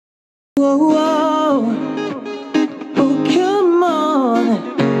Whoa, whoa. Oh, come on.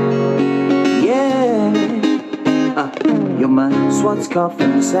 Yeah. You're my Schwarzkopf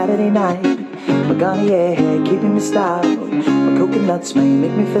from a Saturday night. My Garnier hair keeping me styled. My coconuts may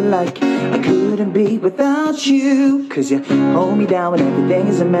make me feel like I couldn't be without you. Cause you hold me down when everything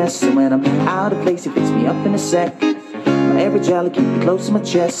is a mess. And when I'm out of place, it fits me up in a sec. My average jelly keep me close to my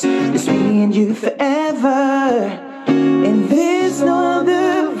chest. It's me and you forever. And there's no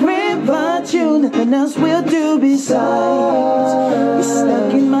other friend but you. Nothing else will do besides. You're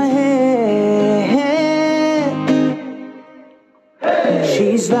stuck in my head.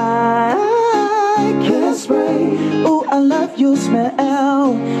 She's like Hairspray. Oh, I love your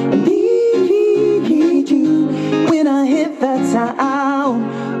smell. I need you when I hit that town.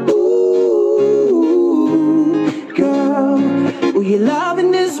 Ooh, girl. Oh, your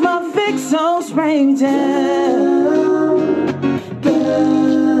loving is my fix, so spray me down.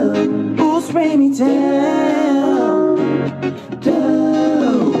 Ooh, spray me down.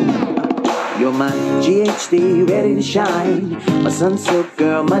 You're my GHD, ready to shine. My sunsilk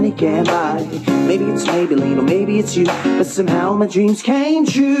girl, money can't buy. Maybe it's Maybelline or maybe it's you, but somehow my dreams came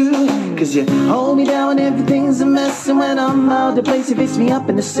true. Cause you hold me down when everything's a mess. And when I'm out of place, it fits me up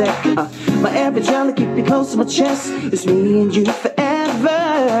in a sec. My average jelly keep me close to my chest. It's me and you forever.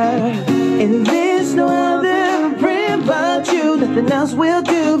 And there's no other friend but you. Nothing else will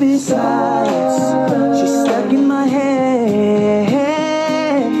do besides. She's stuck in my head.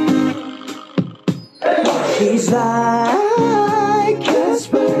 She's like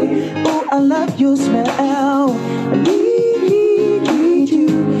Hairspray. Oh, I love your smell. I need you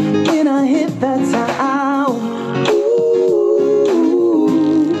when I hit that town. Ooh,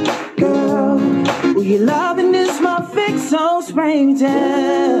 girl. Oh, your loving is my fix, so spray me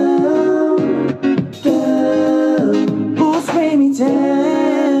down. Oh, spray me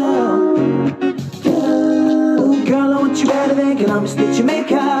down. Oh, girl, I want you better than Columbus to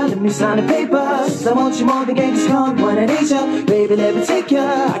Jamaica. Let me sign the papers. I want you more than Genghis Khan, one in Asia. Baby, let me take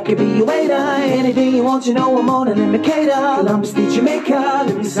ya. I could be your waiter. Anything you want, you know I'm on an indicator. Columbus to Jamaica.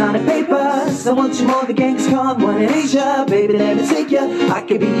 Let me sign the papers. I want you more than Genghis Khan, one in Asia. Baby, let me take ya. I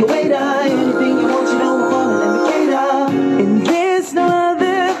could be your waiter. Anything you want, you know I'm on an indicator. And there's no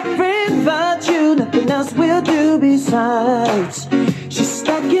other friend but you. Nothing else will do besides. She's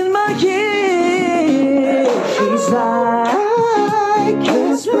stuck in my head. She's like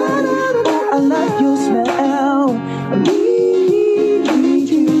Hairspray. Oh, I love your smell. I need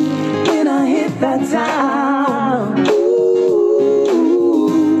you when I hit that town. Ooh,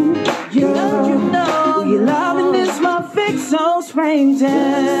 you know, your loving is my fix, so spray me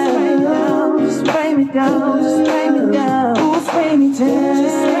down. Just spray me down, just spray me down. Ooh, spray me down,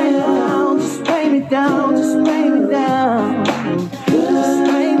 just spray me down, just spray me down, just spray me down. Just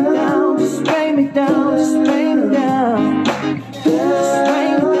spray me down, just spray me down, just spray me down. Just spray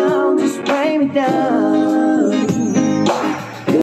me down, just spray me down.